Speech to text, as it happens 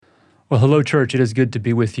Well, hello, church. It is good to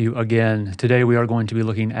be with you again. Today we are going to be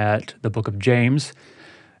looking at the book of James.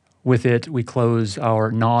 With it, we close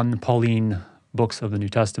our non-Pauline books of the New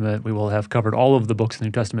Testament. We will have covered all of the books of the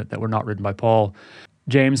New Testament that were not written by Paul.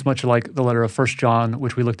 James, much like the letter of 1 John,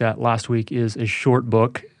 which we looked at last week, is a short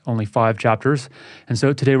book, only 5 chapters. And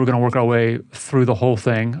so today we're going to work our way through the whole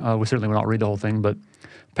thing. We certainly will not read the whole thing, but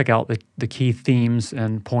pick out the key themes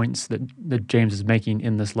and points that James is making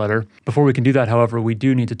in this letter. Before we can do that, however, we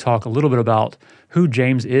do need to talk a little bit about who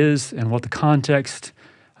James is and what the context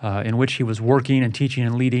in which he was working and teaching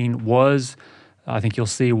and leading was. I think you'll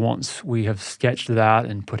see once we have sketched that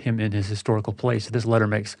and put him in his historical place, this letter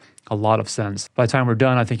makes a lot of sense. By the time we're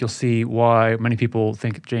done, I think you'll see why many people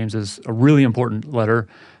think James is a really important letter.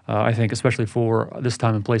 I think especially for this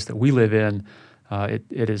time and place that we live in,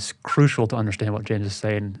 it is crucial to understand what James is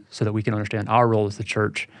saying so that we can understand our role as the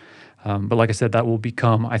church. But like I said, that will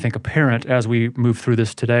become, I think, apparent as we move through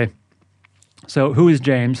this today. So who is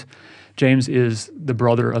James? James is the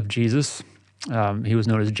brother of Jesus. He was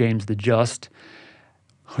known as James the Just.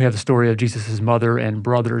 We have the story of Jesus' mother and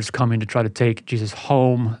brothers coming to try to take Jesus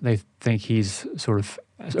home. They think he's sort of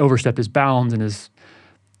overstepped his bounds and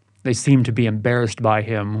they seem to be embarrassed by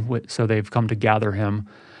him, so they've come to gather him.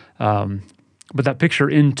 But that picture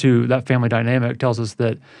into that family dynamic tells us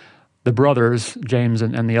that the brothers, James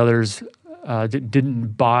and the others,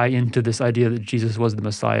 didn't buy into this idea that Jesus was the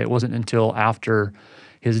Messiah. It wasn't until after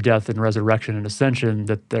his death and resurrection and ascension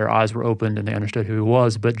that their eyes were opened and they understood who he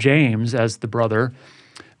was. But James, as the brother,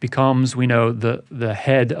 becomes, we know, the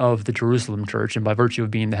head of the Jerusalem church. And by virtue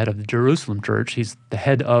of being the head of the Jerusalem church, he's the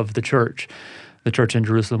head of the church. The church in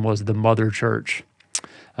Jerusalem was the mother church.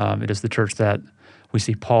 It is the church that we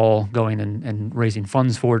see Paul going and raising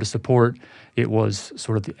funds for to support. It was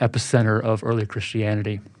sort of the epicenter of early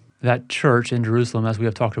Christianity. That church in Jerusalem, as we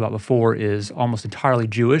have talked about before, is almost entirely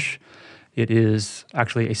Jewish. It is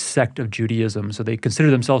actually a sect of Judaism. So they consider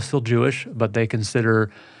themselves still Jewish, but they consider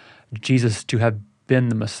Jesus to have been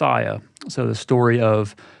the Messiah. So the story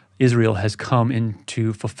of Israel has come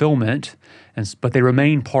into fulfillment, but they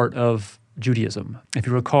remain part of Judaism. If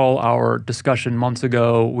you recall our discussion months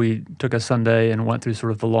ago, we took a Sunday and went through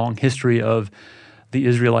sort of the long history of the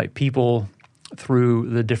Israelite people through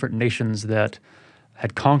the different nations that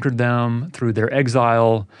had conquered them, through their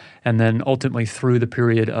exile, and then ultimately through the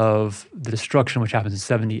period of the destruction, which happens in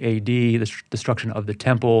 70 AD, the destruction of the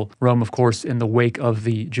temple. Rome, of course, in the wake of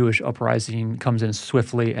the Jewish uprising, comes in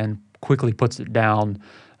swiftly and quickly puts it down,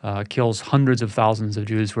 kills hundreds of thousands of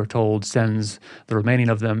Jews, we're told, sends the remaining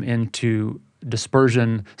of them into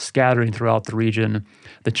dispersion, scattering throughout the region.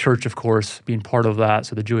 The church, of course, being part of that,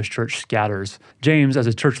 so the Jewish church scatters. James, as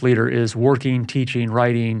a church leader, is working, teaching,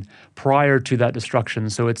 writing prior to that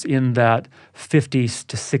destruction. So it's in that 50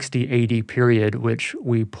 to 60 AD period which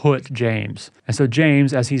we put James. And so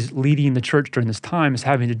James, as he's leading the church during this time, is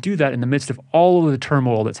having to do that in the midst of all of the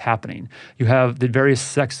turmoil that's happening. You have the various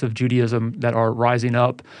sects of Judaism that are rising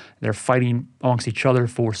up. They're fighting amongst each other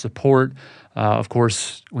for support. Of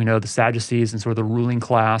course, we know the Sadducees and sort of the ruling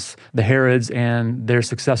class. The Herods and their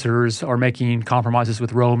successors are making compromises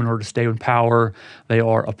with Rome in order to stay in power. They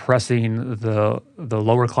are oppressing the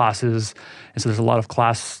lower classes. And so there's a lot of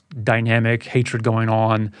class dynamic hatred going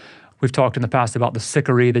on. We've talked in the past about the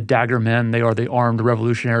Sicarii, the dagger men. They are the armed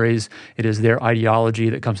revolutionaries. It is their ideology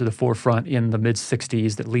that comes to the forefront in the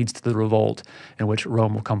mid-60s that leads to the revolt, in which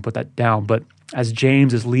Rome will come put that down. But as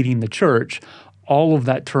James is leading the church, all of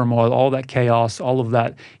that turmoil, all that chaos, all of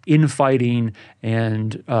that infighting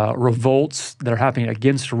and revolts that are happening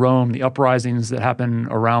against Rome, the uprisings that happen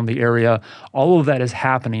around the area, all of that is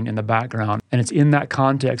happening in the background. And it's in that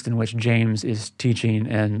context in which James is teaching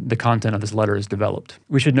and the content of this letter is developed.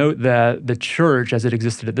 We should note that the church, as it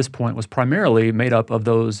existed at this point, was primarily made up of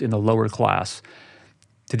those in the lower class.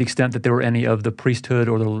 To the extent that there were any of the priesthood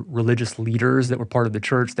or the religious leaders that were part of the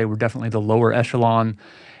church, they were definitely the lower echelon.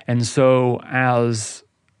 And so as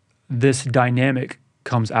this dynamic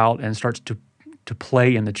comes out and starts to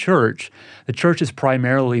play in the church is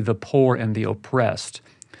primarily the poor and the oppressed.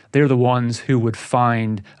 They're the ones who would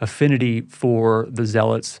find affinity for the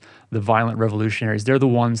zealots, the violent revolutionaries. They're the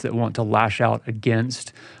ones that want to lash out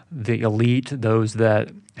against the elite, those that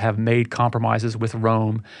have made compromises with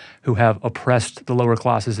Rome, who have oppressed the lower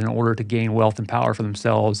classes in order to gain wealth and power for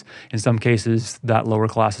themselves. In some cases, that lower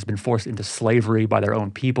class has been forced into slavery by their own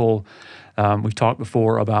people. We've talked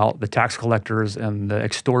before about the tax collectors and the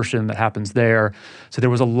extortion that happens there. So there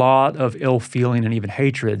was a lot of ill feeling and even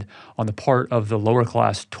hatred on the part of the lower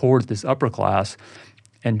class towards this upper class.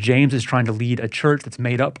 And James is trying to lead a church that's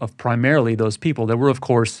made up of primarily those people. There were, of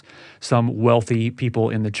course, some wealthy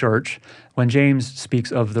people in the church. When James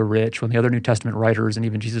speaks of the rich, when the other New Testament writers and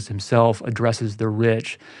even Jesus himself addresses the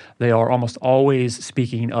rich, they are almost always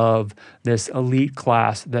speaking of this elite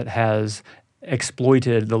class that has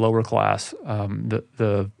exploited the lower class,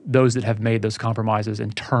 those that have made those compromises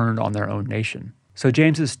and turned on their own nation. So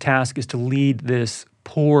James's task is to lead this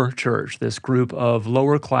poor church, this group of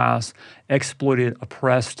lower class, exploited,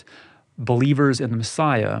 oppressed believers in the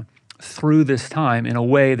Messiah through this time in a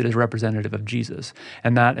way that is representative of Jesus.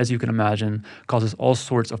 And that, as you can imagine, causes all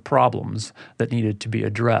sorts of problems that needed to be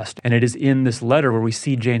addressed. And it is in this letter where we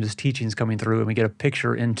see James's teachings coming through and we get a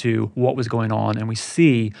picture into what was going on, and we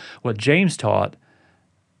see what James taught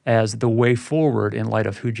as the way forward in light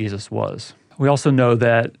of who Jesus was. We also know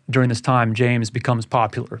that during this time, James becomes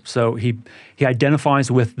popular. So he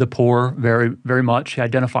identifies with the poor very, very much. He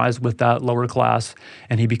identifies with that lower class,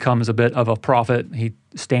 and he becomes a bit of a prophet. He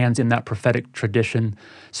stands in that prophetic tradition,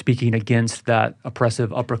 speaking against that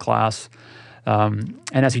oppressive upper class. And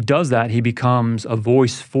as he does that, he becomes a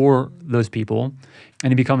voice for those people,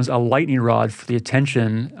 and he becomes a lightning rod for the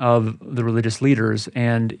attention of the religious leaders.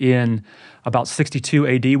 And in about 62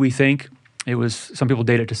 AD, we think, it was, some people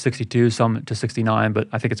date it to 62, some to 69, but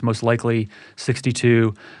I think it's most likely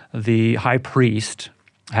 62. The high priest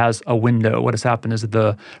has a window. What has happened is that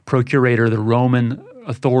the procurator, the Roman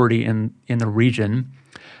authority in the region,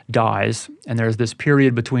 dies, and there's this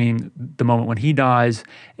period between the moment when he dies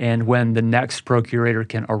and when the next procurator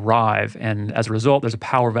can arrive, and as a result, there's a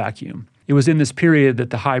power vacuum. It was in this period that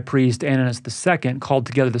the high priest Ananias II called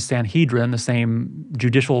together the Sanhedrin, the same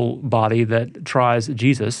judicial body that tries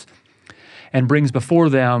Jesus, and brings before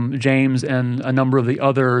them James and a number of the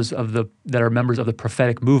others that are members of the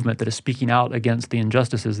prophetic movement that is speaking out against the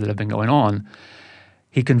injustices that have been going on.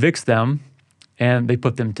 He convicts them, and they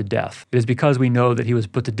put them to death. It is because we know that he was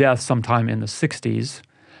put to death sometime in the 60s,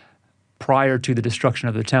 prior to the destruction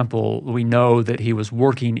of the temple. We know that he was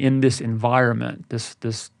working in this environment, this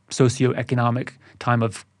socioeconomic time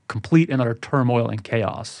of complete and utter turmoil and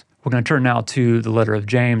chaos. We're going to turn now to the letter of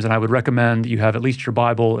James, and I would recommend you have at least your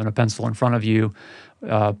Bible and a pencil in front of you,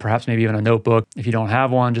 perhaps maybe even a notebook. If you don't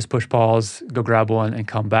have one, just push pause, go grab one, and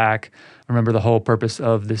come back. Remember, the whole purpose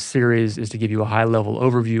of this series is to give you a high-level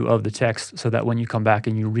overview of the text so that when you come back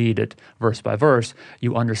and you read it verse by verse,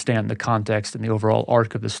 you understand the context and the overall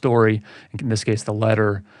arc of the story, in this case, the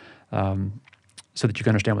letter, so that you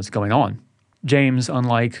can understand what's going on. James,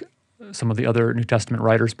 unlike some of the other New Testament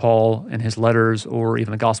writers, Paul in his letters, or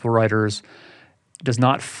even the gospel writers, does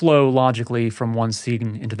not flow logically from one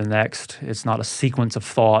scene into the next. It's not a sequence of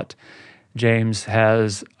thought. James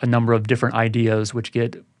has a number of different ideas which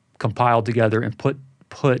get compiled together and put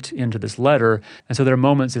into this letter. And so there are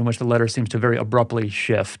moments in which the letter seems to very abruptly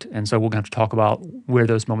shift. And so we're going to have to talk about where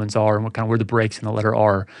those moments are and where the breaks in the letter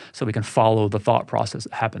are so we can follow the thought process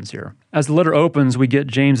that happens here. As the letter opens, we get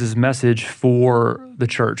James's message for the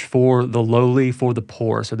church, for the lowly, for the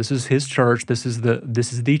poor. So this is his church. This is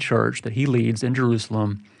the church that he leads in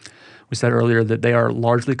Jerusalem. We said earlier that they are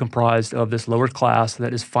largely comprised of this lower class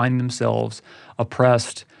that is finding themselves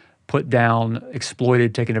oppressed, put down,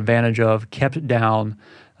 exploited, taken advantage of, kept down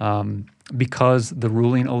because the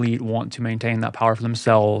ruling elite want to maintain that power for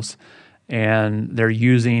themselves, and they're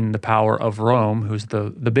using the power of Rome, who's the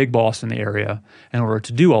big boss in the area, in order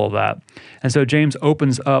to do all of that. And so James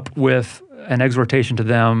opens up with an exhortation to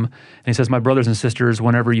them, and he says, "My brothers and sisters,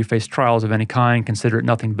 whenever you face trials of any kind, consider it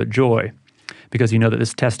nothing but joy, because you know that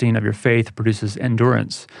this testing of your faith produces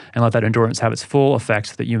endurance, and let that endurance have its full effect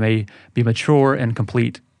so that you may be mature and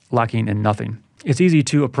complete, lacking in nothing." It's easy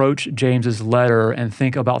to approach James's letter and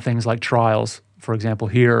think about things like trials, for example,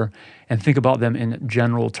 here, and think about them in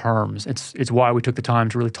general terms. It's why we took the time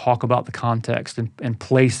to really talk about the context and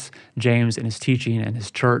place James and his teaching and his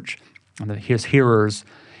church and his hearers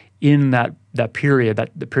in that period,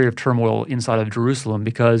 the period of turmoil inside of Jerusalem,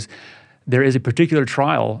 because there is a particular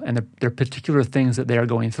trial and there are particular things that they are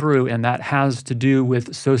going through, and that has to do with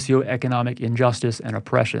socioeconomic injustice and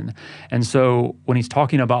oppression. And so when he's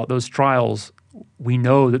talking about those trials, we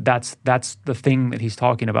know that that's the thing that he's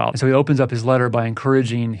talking about. And so he opens up his letter by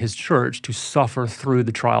encouraging his church to suffer through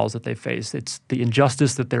the trials that they face. It's the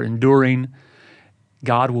injustice that they're enduring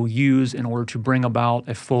God will use in order to bring about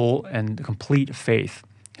a full and complete faith.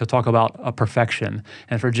 He'll talk about a perfection.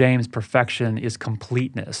 And for James, perfection is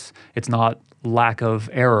completeness. It's not lack of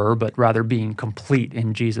error, but rather being complete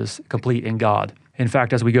in Jesus, complete in God. In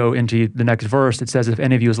fact, as we go into the next verse, it says, "If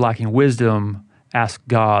any of you is lacking wisdom, ask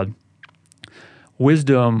God,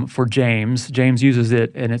 wisdom for James, James uses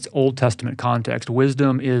it in its Old Testament context.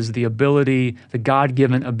 Wisdom is the ability, the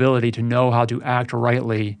God-given ability to know how to act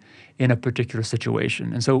rightly in a particular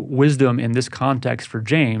situation. And so wisdom in this context for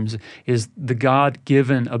James is the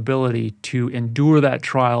God-given ability to endure that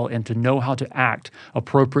trial and to know how to act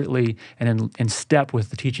appropriately and in step with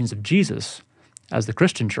the teachings of Jesus as the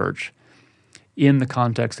Christian church in the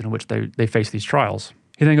context in which they face these trials.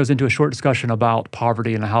 He then goes into a short discussion about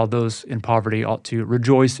poverty and how those in poverty ought to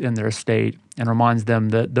rejoice in their estate, and reminds them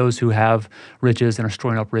that those who have riches and are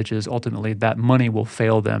storing up riches, ultimately that money will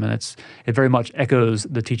fail them. And it very much echoes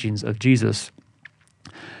the teachings of Jesus.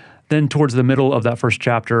 Then towards the middle of that first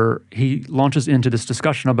chapter, he launches into this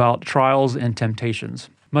discussion about trials and temptations.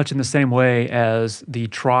 Much in the same way as the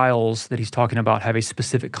trials that he's talking about have a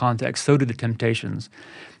specific context, so do the temptations.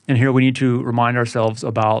 And here we need to remind ourselves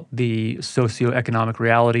about the socioeconomic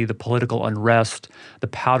reality, the political unrest, the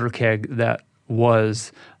powder keg that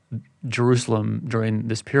was Jerusalem during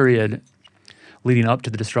this period leading up to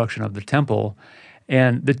the destruction of the temple.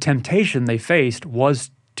 And the temptation they faced was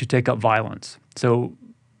to take up violence. So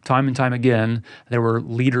time and time again, there were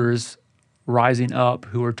leaders rising up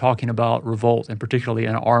who were talking about revolt, and particularly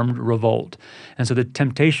an armed revolt. And so the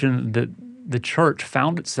temptation that the church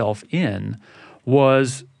found itself in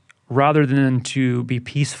was, rather than to be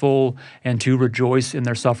peaceful and to rejoice in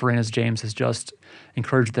their suffering, as James has just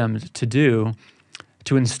encouraged them to do,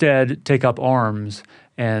 to instead take up arms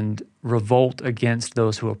and revolt against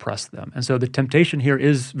those who oppress them. And so the temptation here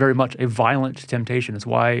is very much a violent temptation. It's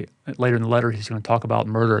why later in the letter he's going to talk about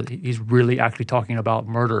murder. He's really actually talking about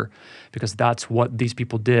murder because that's what these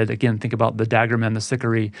people did. Again, think about the daggermen, the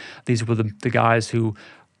sicarii. These were the guys who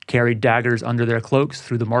carried daggers under their cloaks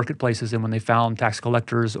through the marketplaces, and when they found tax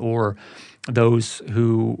collectors or those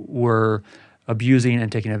who were abusing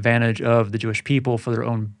and taking advantage of the Jewish people for their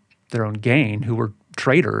own gain, who were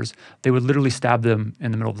traitors, they would literally stab them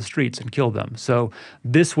in the middle of the streets and kill them. So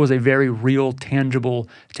this was a very real, tangible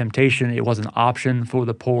temptation. It was an option for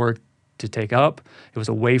the poor to take up. It was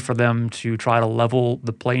a way for them to try to level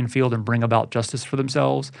the playing field and bring about justice for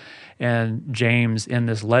themselves. And James, in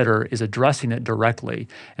this letter, is addressing it directly.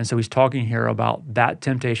 And so he's talking here about that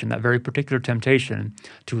temptation, that very particular temptation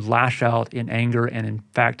to lash out in anger and, in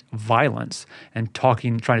fact, violence, and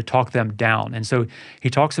trying to talk them down. And so he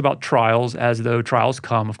talks about trials as though trials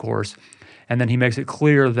come, of course, and then he makes it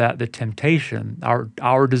clear that the temptation,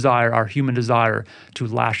 our desire, our human desire to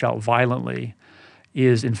lash out violently,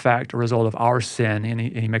 is in fact a result of our sin. And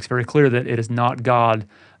he makes very clear that it is not God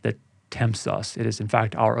that tempts us. It is in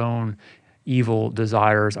fact our own evil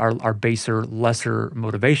desires, our baser, lesser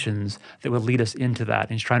motivations that would lead us into that.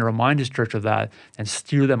 And he's trying to remind his church of that and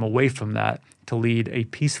steer them away from that to lead a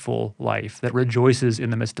peaceful life that rejoices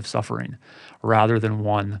in the midst of suffering, rather than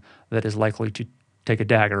one that is likely to take a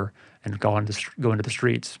dagger and go into the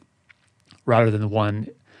streets, rather than one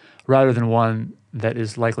that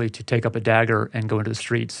is likely to take up a dagger and go into the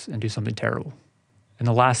streets and do something terrible. In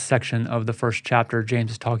the last section of the first chapter,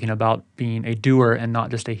 James is talking about being a doer and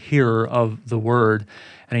not just a hearer of the word.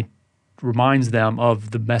 And he reminds them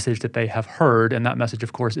of the message that they have heard. And that message,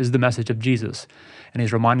 of course, is the message of Jesus. And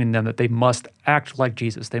he's reminding them that they must act like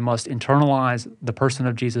Jesus. They must internalize the person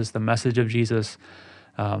of Jesus, the message of Jesus,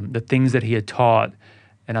 the things that he had taught.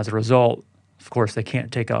 And as a result, of course, they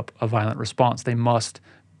can't take up a violent response. They must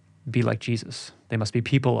be like Jesus. They must be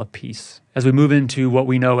people of peace. As we move into what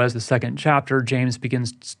we know as the second chapter, James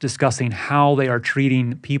begins discussing how they are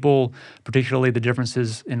treating people, particularly the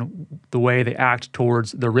differences in the way they act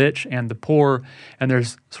towards the rich and the poor. And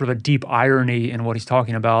there's sort of a deep irony in what he's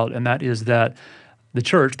talking about, and that is that the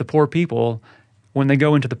church, the poor people, when they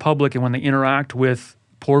go into the public and when they interact with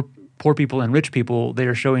poor people and rich people, they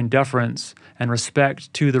are showing deference and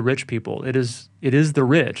respect to the rich people. It is the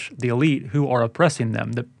rich, the elite, who are oppressing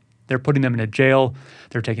them. They're putting them in a jail.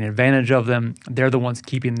 They're taking advantage of them. They're the ones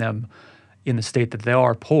keeping them in the state that they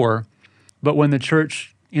are poor. But when the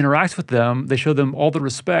church interacts with them, they show them all the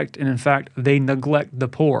respect, and in fact, they neglect the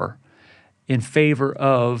poor in favor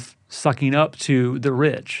of sucking up to the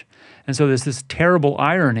rich. And so there's this terrible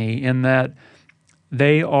irony in that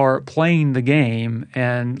they are playing the game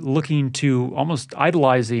and looking to, almost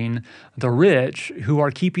idolizing the rich who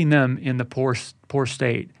are keeping them in the poor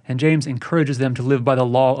state. And James encourages them to live by the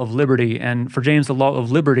law of liberty. And for James, the law of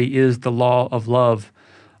liberty is the law of love,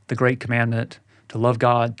 the great commandment, to love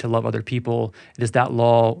God, to love other people. It is that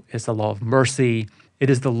law. It's the law of mercy. It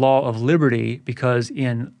is the law of liberty because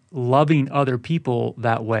in loving other people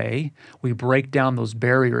that way, we break down those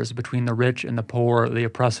barriers between the rich and the poor, the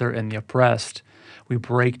oppressor and the oppressed. we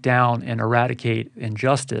break down and eradicate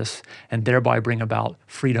injustice and thereby bring about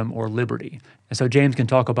freedom or liberty. And so James can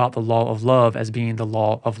talk about the law of love as being the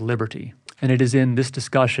law of liberty. And it is in this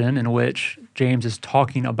discussion in which James is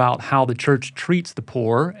talking about how the church treats the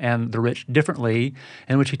poor and the rich differently,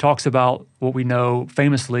 in which he talks about what we know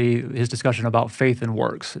famously, his discussion about faith and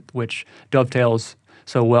works, which dovetails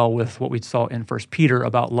so well with what we saw in 1 Peter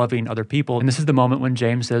about loving other people. And this is the moment when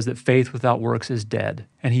James says that faith without works is dead.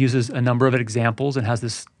 And he uses a number of examples and has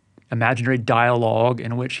this imaginary dialogue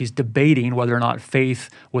in which he's debating whether or not faith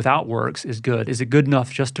without works is good. Is it good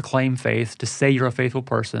enough just to claim faith, to say you're a faithful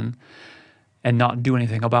person, and not do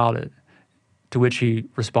anything about it? To which he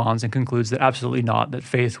responds and concludes that absolutely not, that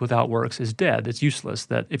faith without works is dead, it's useless,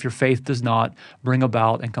 that if your faith does not bring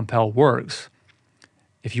about and compel works,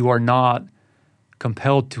 if you are not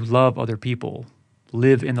compelled to love other people,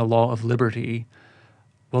 live in the law of liberty,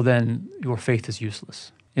 well then your faith is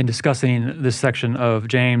useless. In discussing this section of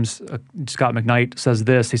James, Scott McKnight says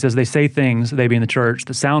this. He says, they say things, they being the church,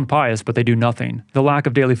 that sound pious, but they do nothing. The lack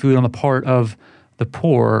of daily food on the part of the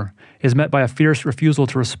poor is met by a fierce refusal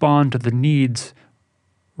to respond to the needs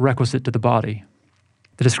requisite to the body.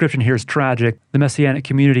 The description here is tragic. The Messianic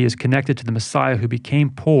community is connected to the Messiah who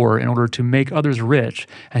became poor in order to make others rich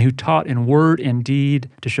and who taught in word and deed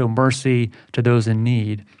to show mercy to those in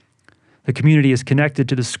need. The community is connected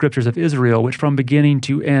to the scriptures of Israel, which from beginning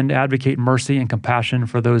to end advocate mercy and compassion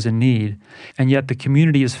for those in need. And yet the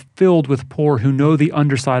community is filled with poor who know the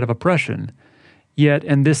underside of oppression. Yet,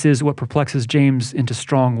 and this is what perplexes James into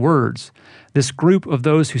strong words, this group of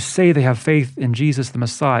those who say they have faith in Jesus the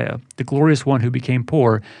Messiah, the glorious one who became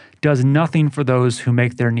poor, does nothing for those who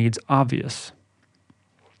make their needs obvious.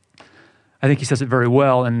 I think he says it very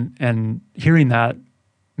well, and hearing that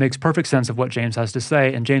makes perfect sense of what James has to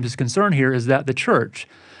say. And James's concern here is that the church,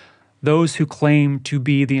 those who claim to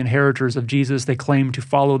be the inheritors of Jesus, they claim to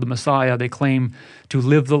follow the Messiah, they claim to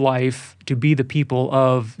live the life, to be the people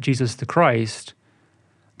of Jesus the Christ,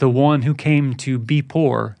 the one who came to be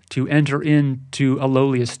poor, to enter into a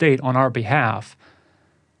lowly estate on our behalf,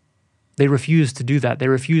 they refuse to do that. They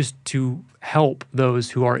refuse to help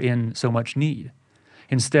those who are in so much need.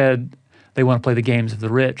 Instead, they want to play the games of the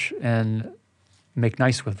rich and make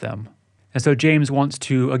nice with them. And so James wants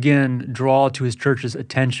to, again, draw to his church's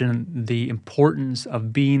attention the importance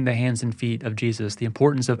of being the hands and feet of Jesus, the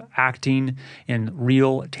importance of acting in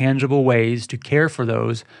real, tangible ways to care for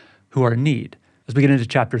those who are in need. As we get into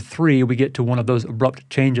chapter 3, we get to one of those abrupt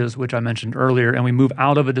changes, which I mentioned earlier, and we move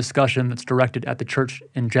out of a discussion that's directed at the church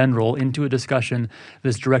in general into a discussion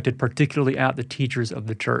that's directed particularly at the teachers of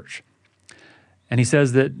the church. And he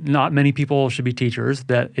says that not many people should be teachers,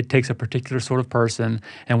 that it takes a particular sort of person.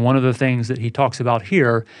 And one of the things that he talks about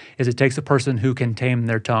here is it takes a person who can tame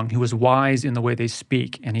their tongue, who is wise in the way they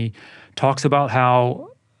speak. And he talks about how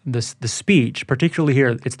the speech, particularly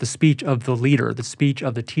here, it's the speech of the leader, the speech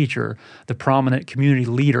of the teacher, the prominent community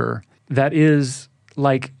leader, that is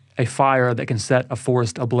like a fire that can set a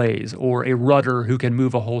forest ablaze, or a rudder who can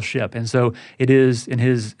move a whole ship. And so it is, in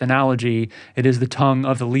his analogy, it is the tongue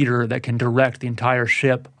of the leader that can direct the entire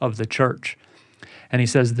ship of the church. And he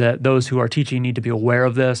says that those who are teaching need to be aware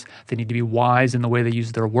of this. They need to be wise in the way they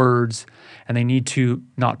use their words, and they need to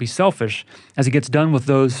not be selfish. As he gets done with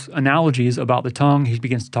those analogies about the tongue, he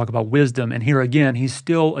begins to talk about wisdom. And here again, he's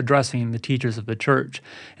still addressing the teachers of the church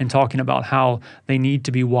and talking about how they need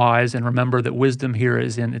to be wise. And remember that wisdom here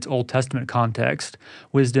is in its Old Testament context.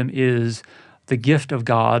 Wisdom is the gift of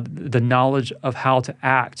God, the knowledge of how to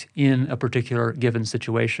act in a particular given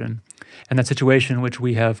situation. And that situation, which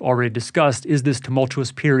we have already discussed, is this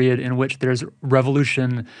tumultuous period in which there's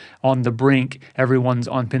revolution on the brink. Everyone's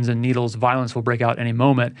on pins and needles. Violence will break out any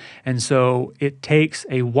moment. And so it takes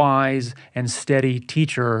a wise and steady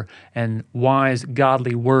teacher and wise,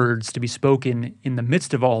 godly words to be spoken in the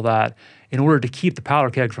midst of all that in order to keep the powder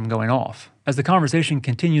keg from going off. As the conversation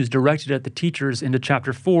continues directed at the teachers into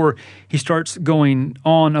chapter 4, he starts going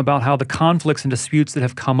on about how the conflicts and disputes that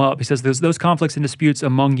have come up. He says, those conflicts and disputes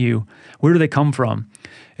among you, where do they come from?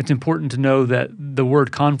 It's important to know that the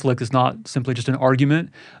word conflict is not simply just an argument.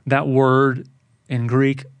 That word in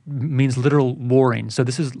Greek means literal warring. So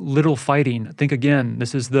this is literal fighting. Think again,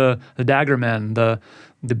 this is the dagger men, the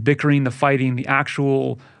bickering, the fighting, the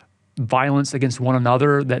actual violence against one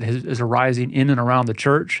another that is arising in and around the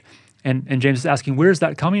church. And James is asking, where is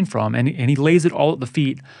that coming from? And he lays it all at the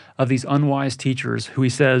feet of these unwise teachers who he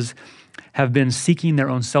says have been seeking their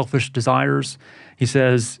own selfish desires. He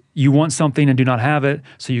says, you want something and do not have it,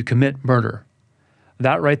 so you commit murder.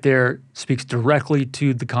 That right there speaks directly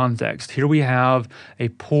to the context. Here we have a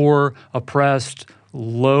poor, oppressed,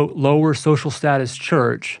 lower social status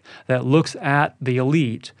church that looks at the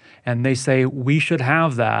elite and they say, we should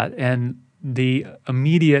have that. And the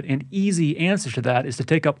immediate and easy answer to that is to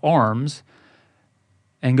take up arms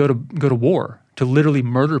and go to war, to literally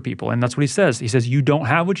murder people. And that's what he says. He says, you don't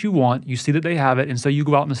have what you want. You see that they have it. And so you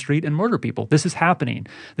go out in the street and murder people. This is happening.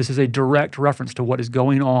 This is a direct reference to what is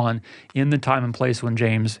going on in the time and place when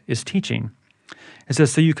James is teaching. It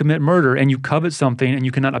says, so you commit murder and you covet something and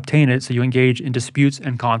you cannot obtain it. So you engage in disputes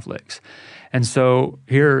and conflicts. And so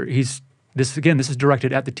here this is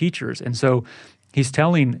directed at the teachers. And so he's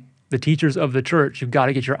telling the teachers of the church, you've got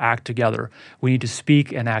to get your act together. We need to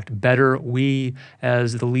speak and act better. We,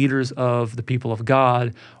 as the leaders of the people of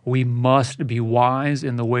God, we must be wise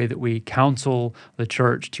in the way that we counsel the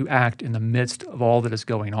church to act in the midst of all that is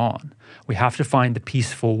going on. We have to find the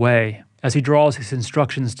peaceful way. As he draws his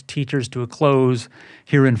instructions to teachers to a close,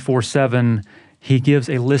 here in 4:7, he gives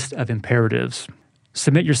a list of imperatives.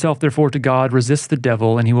 Submit yourself, therefore, to God, resist the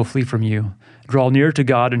devil, and he will flee from you. Draw near to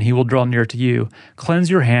God, and he will draw near to you. Cleanse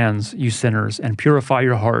your hands, you sinners, and purify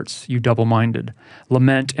your hearts, you double-minded.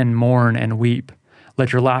 Lament and mourn and weep.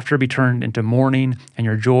 Let your laughter be turned into mourning, and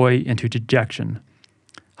your joy into dejection.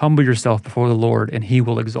 Humble yourself before the Lord, and he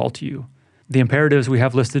will exalt you. The imperatives we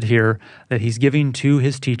have listed here that he's giving to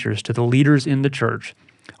his teachers, to the leaders in the church,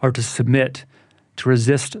 are to submit, to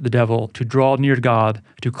resist the devil, to draw near to God,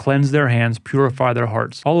 to cleanse their hands, purify their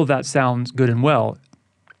hearts. All of that sounds good and well.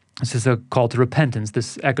 This is a call to repentance.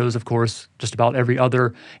 This echoes, of course, just about every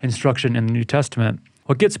other instruction in the New Testament.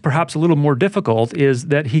 What gets perhaps a little more difficult is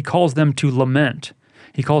that he calls them to lament.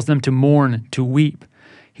 He calls them to mourn, to weep.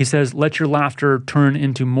 He says, let your laughter turn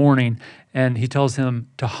into mourning, and he tells them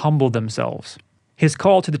to humble themselves. His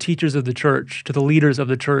call to the teachers of the church, to the leaders of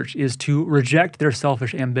the church, is to reject their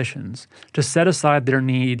selfish ambitions, to set aside their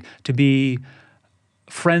need to be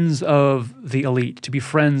friends of the elite, to be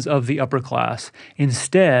friends of the upper class.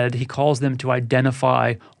 Instead, he calls them to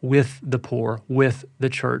identify with the poor, with the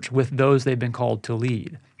church, with those they've been called to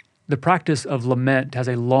lead. The practice of lament has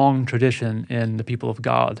a long tradition in the people of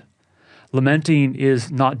God. Lamenting is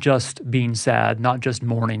not just being sad, not just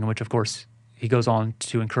mourning, which of course he goes on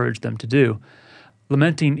to encourage them to do.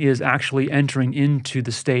 Lamenting is actually entering into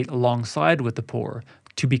the state alongside with the poor,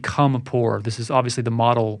 to become poor. This is obviously the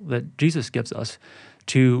model that Jesus gives us,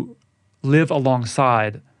 to live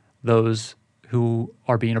alongside those who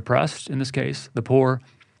are being oppressed, in this case, the poor.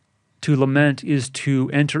 To lament is to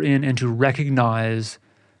enter in and to recognize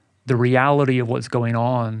the reality of what's going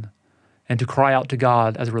on and to cry out to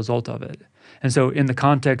God as a result of it. And so in the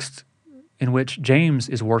context in which James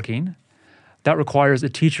is working, that requires a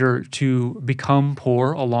teacher to become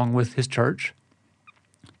poor along with his church,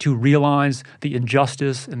 to realize the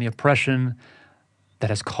injustice and the oppression that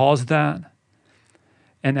has caused that.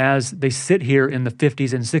 And as they sit here in the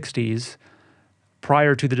 50s and 60s,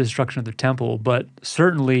 prior to the destruction of the temple, but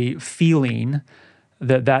certainly feeling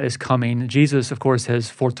that that is coming, Jesus, of course,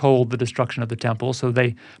 has foretold the destruction of the temple, so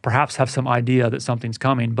they perhaps have some idea that something's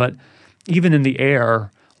coming. But even in the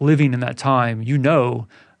air, living in that time, you know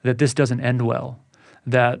that this doesn't end well,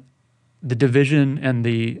 that the division and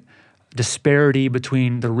the disparity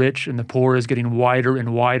between the rich and the poor is getting wider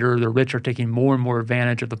and wider. The rich are taking more and more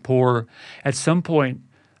advantage of the poor. At some point,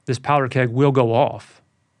 this powder keg will go off.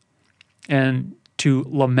 And to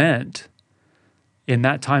lament in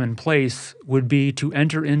that time and place would be to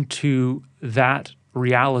enter into that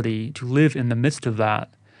reality, to live in the midst of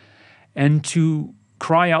that, and to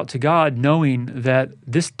cry out to God knowing that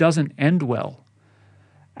this doesn't end well.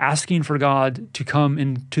 Asking for God to come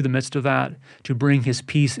into the midst of that, to bring his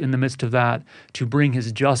peace in the midst of that, to bring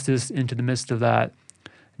his justice into the midst of that,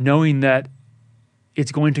 knowing that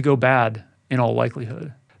it's going to go bad in all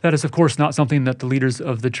likelihood. That is, of course, not something that the leaders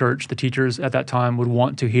of the church, the teachers at that time, would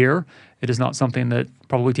want to hear. It is not something that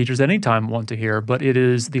probably teachers at any time want to hear, but it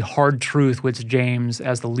is the hard truth which James,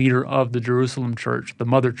 as the leader of the Jerusalem church, the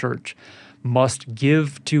mother church, must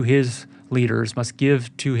give to his leaders, must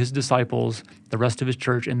give to his disciples, the rest of his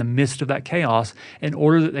church, in the midst of that chaos, in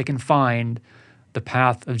order that they can find the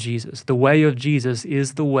path of Jesus. The way of Jesus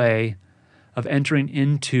is the way of entering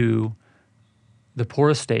into the poor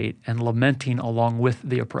estate and lamenting along with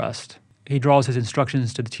the oppressed. He draws his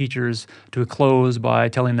instructions to the teachers to a close by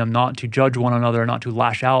telling them not to judge one another, not to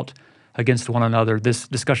lash out against one another. This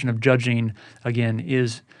discussion of judging, again,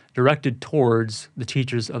 is directed towards the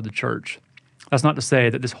teachers of the church. That's not to say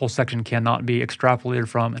that this whole section cannot be extrapolated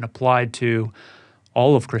from and applied to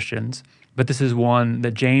all of Christians, but this is one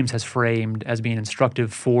that James has framed as being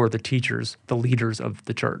instructive for the teachers, the leaders of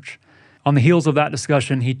the church. On the heels of that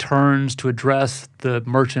discussion, he turns to address the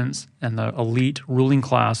merchants and the elite ruling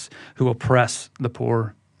class who oppress the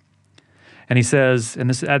poor. And he says, and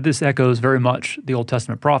this echoes very much the Old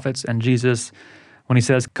Testament prophets and Jesus, when he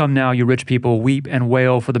says, "Come now, you rich people, weep and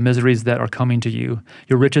wail for the miseries that are coming to you.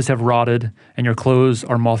 Your riches have rotted, and your clothes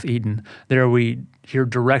are moth-eaten." There we hear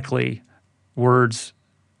directly words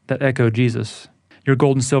that echo Jesus. "Your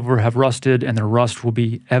gold and silver have rusted, and their rust will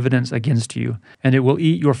be evidence against you, and it will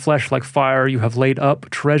eat your flesh like fire. You have laid up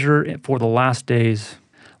treasure for the last days.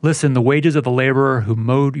 Listen, the wages of the laborer who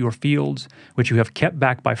mowed your fields, which you have kept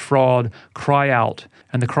back by fraud, cry out,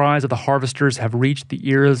 and the cries of the harvesters have reached the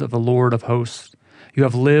ears of the Lord of hosts. You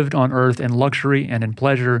have lived on earth in luxury and in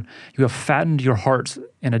pleasure. You have fattened your hearts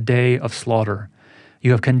in a day of slaughter.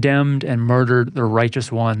 You have condemned and murdered the righteous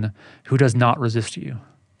one who does not resist you."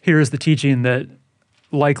 Here is the teaching that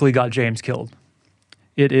likely got James killed.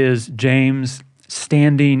 It is James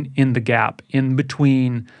standing in the gap in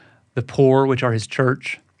between the poor, which are his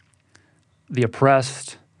church, the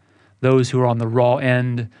oppressed, those who are on the raw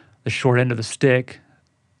end, the short end of the stick,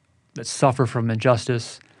 that suffer from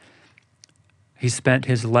injustice. He spent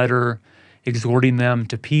his letter exhorting them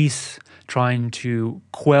to peace, trying to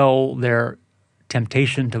quell their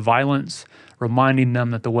temptation to violence, reminding them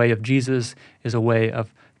that the way of Jesus is a way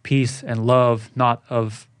of peace and love, not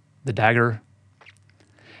of the dagger.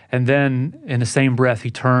 And then in the same breath, he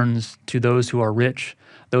turns to those who are rich,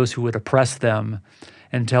 those who would oppress them,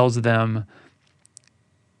 and tells them,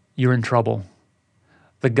 "You're in trouble.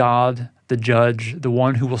 The God, the judge, the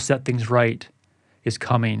one who will set things right is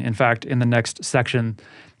coming." In fact, in the next section,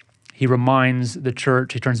 he reminds the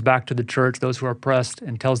church, he turns back to the church, those who are oppressed,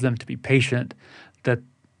 and tells them to be patient,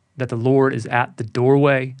 that the Lord is at the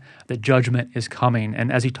doorway, that judgment is coming.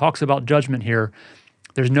 And as he talks about judgment here,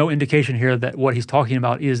 there's no indication here that what he's talking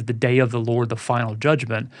about is the day of the Lord, the final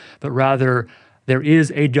judgment, but rather there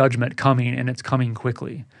is a judgment coming, and it's coming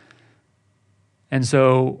quickly. And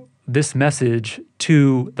so this message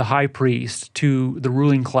to the high priest, to the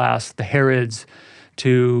ruling class, the Herods,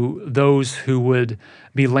 to those who would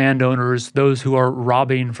be landowners, those who are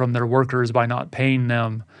robbing from their workers by not paying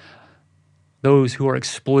them, those who are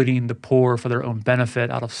exploiting the poor for their own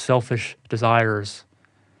benefit out of selfish desires.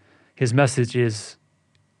 His message is,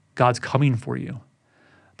 God's coming for you.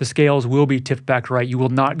 The scales will be tipped back right. You will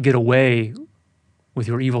not get away with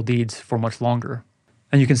your evil deeds for much longer.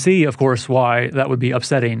 And you can see, of course, why that would be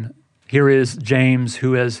upsetting. Here is James,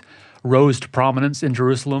 who has rose to prominence in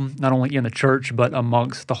Jerusalem, not only in the church, but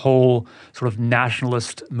amongst the whole sort of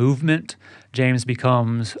nationalist movement. James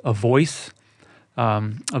becomes a voice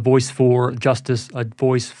for justice, a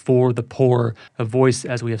voice for the poor, a voice,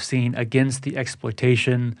 as we have seen, against the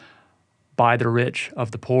exploitation by the rich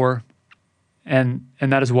of the poor. And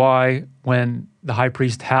that is why when the high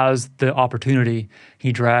priest has the opportunity,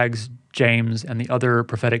 he drags James and the other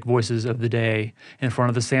prophetic voices of the day in front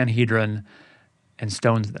of the Sanhedrin and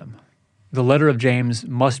stones them. The letter of James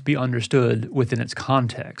must be understood within its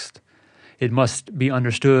context. It must be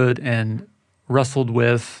understood and wrestled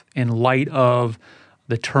with in light of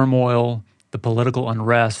the turmoil, the political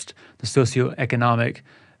unrest, the socioeconomic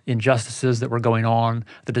injustices that were going on,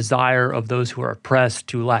 the desire of those who are oppressed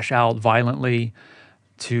to lash out violently,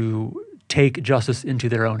 to take justice into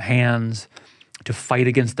their own hands, to fight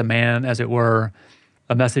against the man, as it were,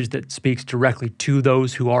 a message that speaks directly to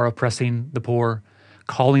those who are oppressing the poor,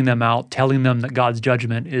 calling them out, telling them that God's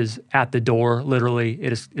judgment is at the door, literally,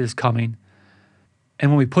 it is coming. And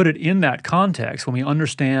when we put it in that context, when we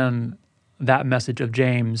understand that message of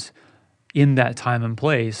James in that time and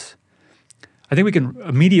place, I think we can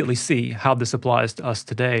immediately see how this applies to us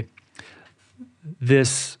today.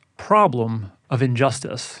 This problem of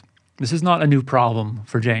injustice, this is not a new problem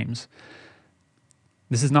for James.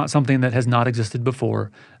 This is not something that has not existed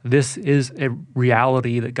before. This is a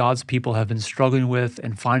reality that God's people have been struggling with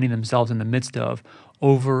and finding themselves in the midst of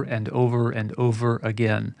over and over and over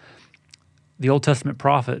again. The Old Testament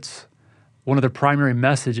prophets, one of their primary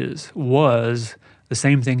messages was the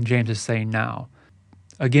same thing James is saying now.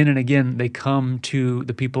 Again and again, they come to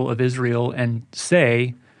the people of Israel and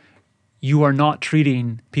say, you are not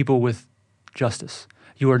treating people with justice.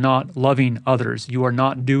 You are not loving others. You are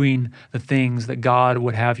not doing the things that God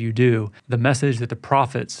would have you do. The message that the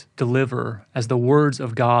prophets deliver as the words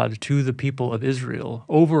of God to the people of Israel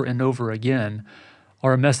over and over again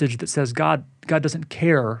are a message that says God doesn't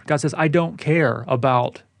care. God says, I don't care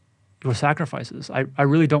about your sacrifices. I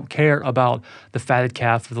really don't care about the fatted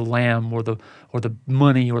calf or the lamb or the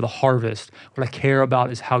money or the harvest. What I care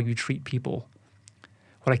about is how you treat people.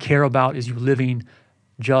 What I care about is you living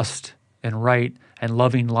just and right and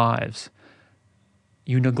loving lives.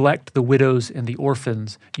 You neglect the widows and the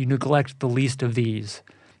orphans. You neglect the least of these.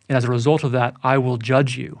 And as a result of that, I will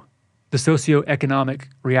judge you. The socioeconomic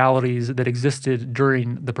realities that existed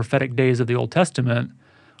during the prophetic days of the Old Testament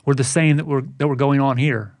were the same that were going on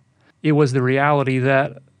here. It was the reality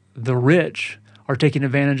that the rich are taking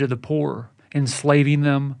advantage of the poor, enslaving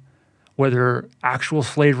them, whether actual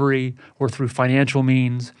slavery or through financial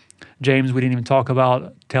means. James, we didn't even talk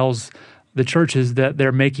about, tells the churches that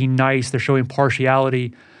they're making nice, they're showing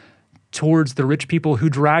partiality towards the rich people who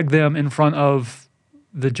drag them in front of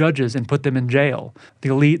the judges and put them in jail. The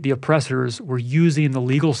elite, the oppressors, were using the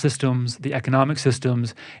legal systems, the economic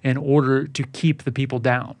systems, in order to keep the people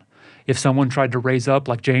down. If someone tried to raise up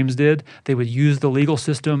like James did, they would use the legal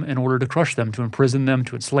system in order to crush them, to imprison them,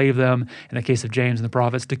 to enslave them, in the case of James and the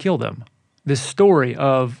prophets, to kill them. This story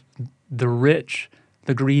of the rich,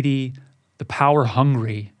 the greedy, the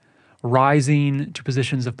power-hungry, rising to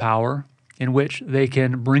positions of power in which they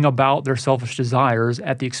can bring about their selfish desires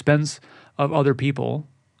at the expense of other people,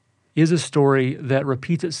 is a story that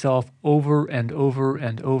repeats itself over and over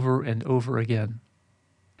and over and over again.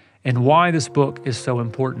 And why this book is so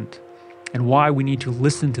important, and why we need to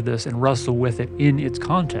listen to this and wrestle with it in its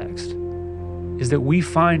context, is that we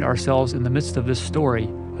find ourselves in the midst of this story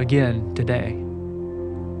again today.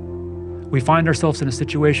 We find ourselves in a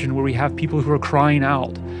situation where we have people who are crying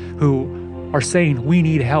out, who are saying, we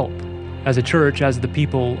need help. As a church, as the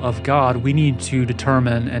people of God, we need to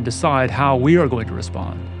determine and decide how we are going to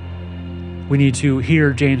respond. We need to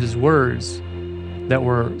hear James's words that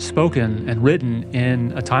were spoken and written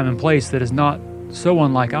in a time and place that is not so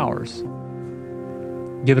unlike ours.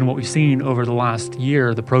 Given what we've seen over the last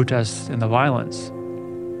year, the protests and the violence,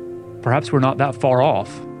 perhaps we're not that far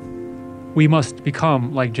off. We must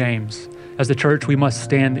become like James. As the church, we must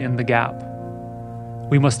stand in the gap.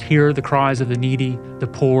 We must hear the cries of the needy, the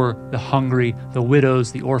poor, the hungry, the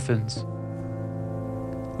widows, the orphans.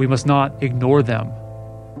 We must not ignore them.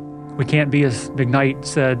 We can't be, as McKnight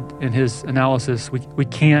said in his analysis, we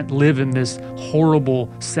can't live in this horrible,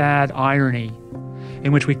 sad irony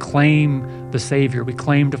in which we claim the Savior, we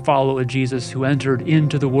claim to follow a Jesus who entered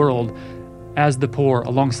into the world as the poor,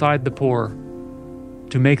 alongside the poor,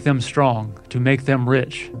 to make them strong, to make them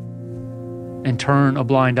rich, and turn a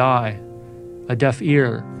blind eye, a deaf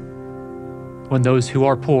ear, when those who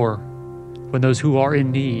are poor, when those who are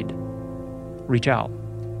in need, reach out.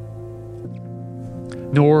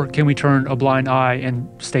 Nor can we turn a blind eye and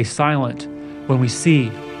stay silent when we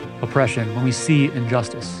see oppression, when we see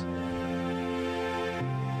injustice.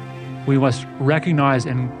 We must recognize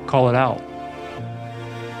and call it out.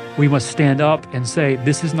 We must stand up and say,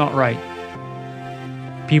 this is not right.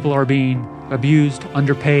 People are being abused,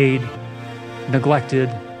 underpaid, neglected,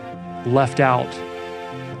 left out.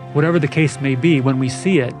 Whatever the case may be, when we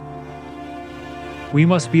see it, we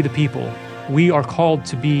must be the people. We are called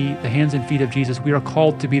to be the hands and feet of Jesus. We are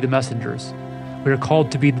called to be the messengers. We are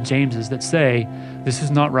called to be the Jameses that say, this is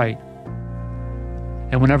not right.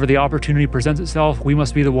 And whenever the opportunity presents itself, we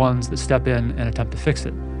must be the ones that step in and attempt to fix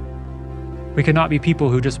it. We cannot be people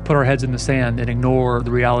who just put our heads in the sand and ignore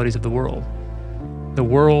the realities of the world. The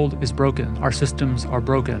world is broken. Our systems are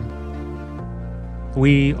broken.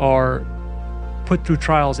 We are put through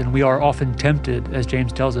trials, and we are often tempted, as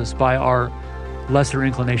James tells us, by our lesser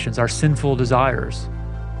inclinations, our sinful desires.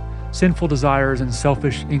 Sinful desires and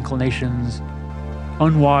selfish inclinations,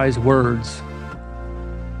 unwise words,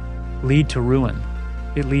 lead to ruin.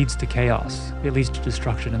 It leads to chaos. It leads to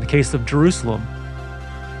destruction. In the case of Jerusalem,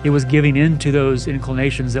 it was giving in to those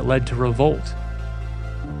inclinations that led to revolt,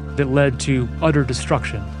 that led to utter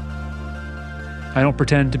destruction. I don't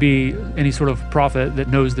pretend to be any sort of prophet that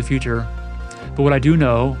knows the future, but what I do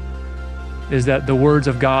know is that the words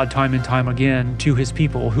of God time and time again to his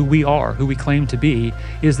people, who we are, who we claim to be,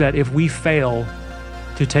 is that if we fail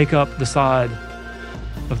to take up the side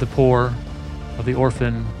of the poor, of the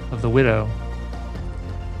orphan, of the widow,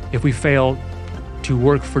 if we fail to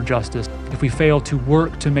work for justice, if we fail to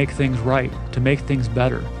work to make things right, to make things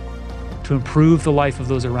better, to improve the life of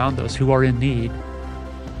those around us who are in need,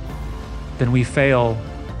 then we fail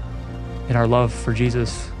in our love for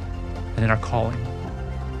Jesus and in our calling.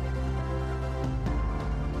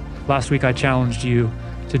 Last week I challenged you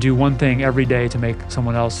to do one thing every day to make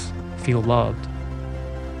someone else feel loved.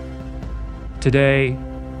 Today,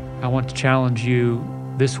 I want to challenge you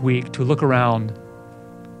this week to look around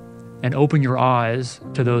and open your eyes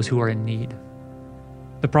to those who are in need.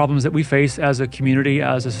 The problems that we face as a community,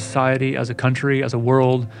 as a society, as a country, as a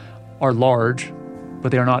world are large,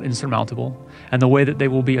 but they are not insurmountable. And the way that they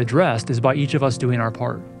will be addressed is by each of us doing our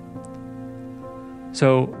part.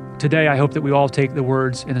 So today, I hope that we all take the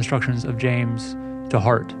words and instructions of James to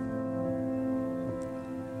heart,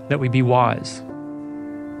 that we be wise,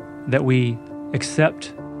 that we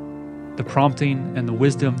accept the prompting and the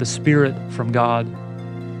wisdom, the Spirit from God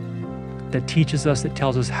that teaches us, that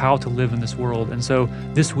tells us how to live in this world. And so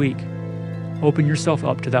this week, open yourself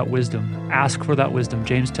up to that wisdom. Ask for that wisdom.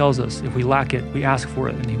 James tells us if we lack it, we ask for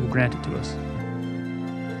it and he will grant it to us.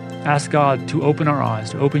 Ask God to open our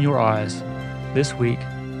eyes, to open your eyes this week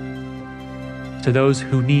to those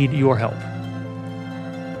who need your help.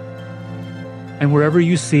 And wherever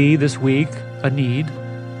you see this week a need,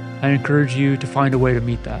 I encourage you to find a way to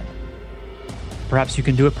meet that. Perhaps you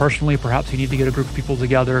can do it personally. Perhaps you need to get a group of people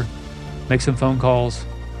together, make some phone calls.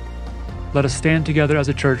 Let us stand together as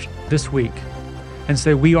a church this week and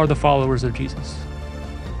say, we are the followers of Jesus.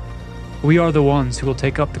 We are the ones who will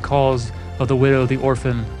take up the cause of the widow, the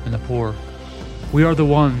orphan, and the poor. We are the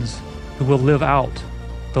ones who will live out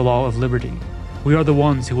the law of liberty. We are the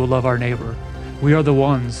ones who will love our neighbor. We are the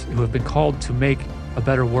ones who have been called to make a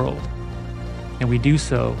better world. And we do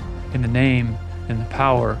so in the name and the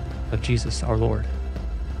power of Jesus our Lord.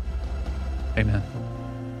 Amen.